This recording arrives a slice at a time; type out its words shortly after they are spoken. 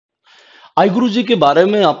iGuruji के बारे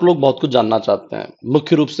में आप लोग बहुत कुछ जानना चाहते हैं।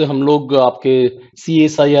 मुख्य रूप से हम लोग आपके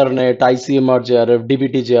CSIR net, ICMR JRF,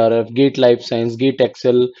 DBT JRF, gate life science, gate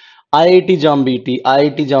Excel, IIT jam BT,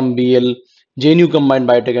 IIT jam BL, JNU combined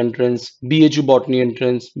biotech entrance, BHU botany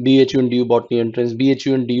entrance, BHU and DU botany entrance,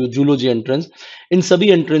 BHU and DU zoology entrance, इन सभी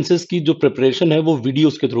entrances की जो preparation है वो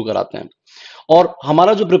videos के through कराते हैं। और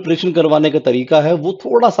हमारा जो प्रिपरेशन करवाने का तरीका है वो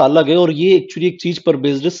थोड़ा सा अलग है, और ये एक्चुअली एक चीज पर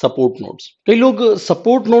बेस्ड है, सपोर्ट नोट्स। कई लोग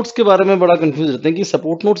सपोर्ट नोट्स के बारे में बड़ा कंफ्यूज रहते हैं कि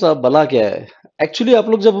सपोर्ट नोट्स आप भला क्या है। एक्चुअली आप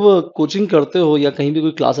लोग जब कोचिंग करते हो या कहीं भी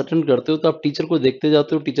कोई क्लास अटेंड करते हो तो आप टीचर को देखते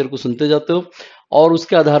जाते हो, टीचर को सुनते जाते हो और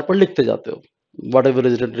उसके आधार पर लिखते जाते हो, what ever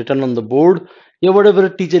is written on the board या what ever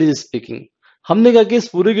teacher is speaking. हमने क्या किया, इस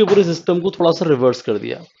पूरे के पूरे सिस्टम को थोड़ा सा रिवर्स कर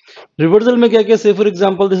दिया। रिवर्सल में क्या किया, से for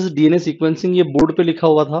example this is DNA sequencing, ये बोर्ड पे लिखा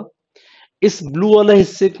हुआ था। इस ब्लू वाला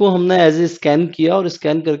हिस्से को हमने एज ए स्कैन किया और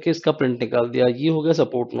स्कैन करके इसका प्रिंट निकाल दिया। ये हो गया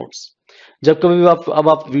सपोर्ट नोट्स। जब कभी भी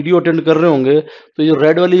आप वीडियो अटेंड कर रहे होंगे तो ये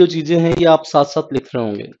रेड वाली जो चीजें हैं ये आप साथ साथ लिख रहे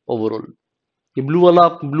होंगे ओवरऑल। ये ब्लू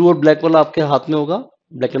और ब्लैक वाला आपके हाथ में होगा,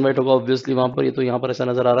 ब्लैक एंड व्हाइट होगा ऑब्वियसली वहां पर, ये तो यहाँ पर ऐसा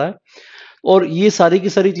नजर आ रहा है। और ये सारी की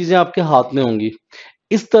सारी चीजें आपके हाथ में होंगी।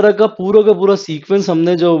 इस तरह का पूरा सीक्वेंस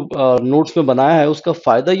हमने जो नोट्स में बनाया है, उसका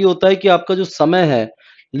फायदा ये होता है कि आपका जो समय है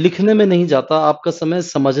लिखने में नहीं जाता, आपका समय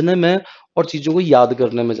समझने में और चीजों को याद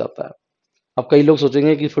करने में जाता है। अब कई लोग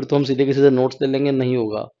सोचेंगे कि फिर तो हम सीधे के सीधे नोट्स ले लेंगे, नहीं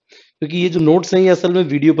होगा, क्योंकि ये जो नोट्स हैं ये असल में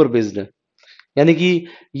वीडियो पर बेस्ड है। यानी कि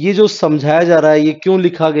ये जो समझाया जा रहा है, ये क्यों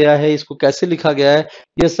लिखा गया है, इसको कैसे लिखा गया है,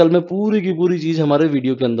 ये असल में पूरी की पूरी चीज हमारे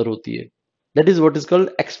वीडियो के अंदर होती है। That is what is called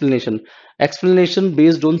explanation. Explanation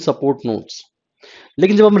based on support notes.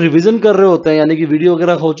 लेकिन जब हम रिवीजन कर रहे होते हैं, यानी कि वीडियो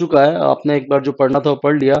वगैरह हो चुका है, आपने एक बार जो पढ़ना था वो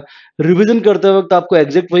पढ़ लिया, रिवीजन करते वक्त आपको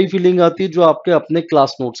एग्जैक्ट वही फीलिंग आती है जो आपके अपने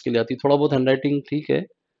क्लास नोट्स के लिए आती है। थोड़ा बहुत हैंडराइटिंग ठीक है,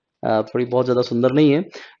 थोड़ी बहुत ज्यादा सुंदर नहीं है,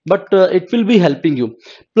 but it will be helping you.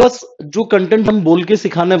 Plus जो कंटेंट हम बोल के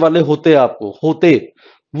सिखाने वाले होते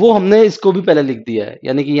वो हमने इसको भी पहले लिख दिया है।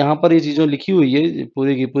 यानी कि यहाँ पर ये चीजें लिखी हुई है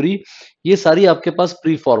पूरी की पूरी, ये सारी आपके पास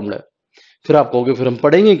प्री फॉर्म्ड है। फिर आप कहोगे फिर हम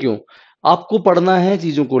पढ़ेंगे क्यों? आपको पढ़ना है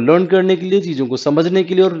चीजों को लर्न करने के लिए, चीजों को समझने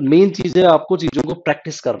के लिए, और मेन चीज है आपको चीजों को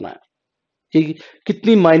प्रैक्टिस करना है कि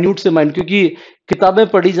कितनी माइन्यूट से माइन्यूट, क्योंकि किताबें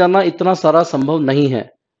पढ़ी जाना इतना सारा संभव नहीं है।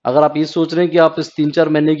 अगर आप ये सोच रहे हैं कि आप इस 3-4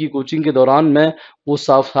 महीने की कोचिंग के दौरान में वो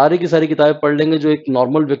सारी की सारी किताबें पढ़ लेंगे जो एक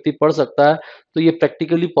नॉर्मल व्यक्ति पढ़ सकता है, तो ये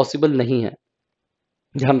प्रैक्टिकली पॉसिबल नहीं है।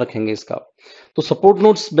 ध्यान रखेंगे इसका। तो सपोर्ट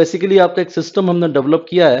नोट्स बेसिकली आपका एक सिस्टम हमने डेवलप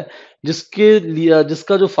किया है, जिसके लिए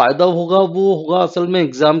जिसका जो फायदा होगा वो होगा असल में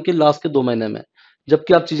एग्जाम के लास्ट के 2 महीने में,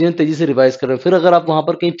 जबकि आप चीजें तेजी से रिवाइज कर रहे हैं। फिर अगर आप वहां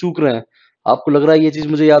पर कहीं चूक रहे हैं, आपको लग रहा है ये चीज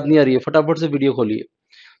मुझे याद नहीं आ रही है, फटाफट से वीडियो खोलिए।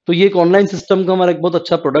 तो ये एक ऑनलाइन सिस्टम का हमारा एक बहुत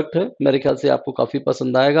अच्छा प्रोडक्ट है, मेरे ख्याल से आपको काफी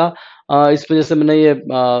पसंद आएगा। इस वजह से मैंने ये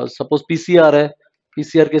सपोज PCR है,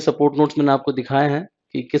 PCR के सपोर्ट नोट्स मैंने आपको दिखाए हैं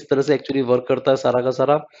कि किस तरह से एक्चुअली वर्क करता है सारा का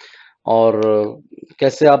सारा, और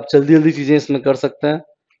कैसे आप जल्दी जल्दी चीजें इसमें कर सकते हैं।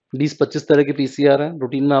 20-25 तरह के PCR हैं,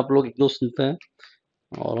 रूटीन में आप लोग एक दो सुनते हैं,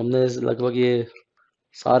 और हमने लगभग ये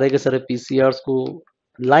सारे के सारे PCRs को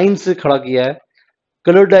लाइन से खड़ा किया है।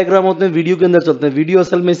 कलर डायग्राम होते हैं, वीडियो के अंदर चलते हैं, वीडियो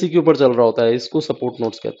असल में इसी के ऊपर चल रहा होता है, इसको सपोर्ट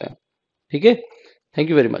नोट्स कहते हैं। ठीक है, थैंक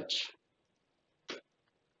यू वेरी मच।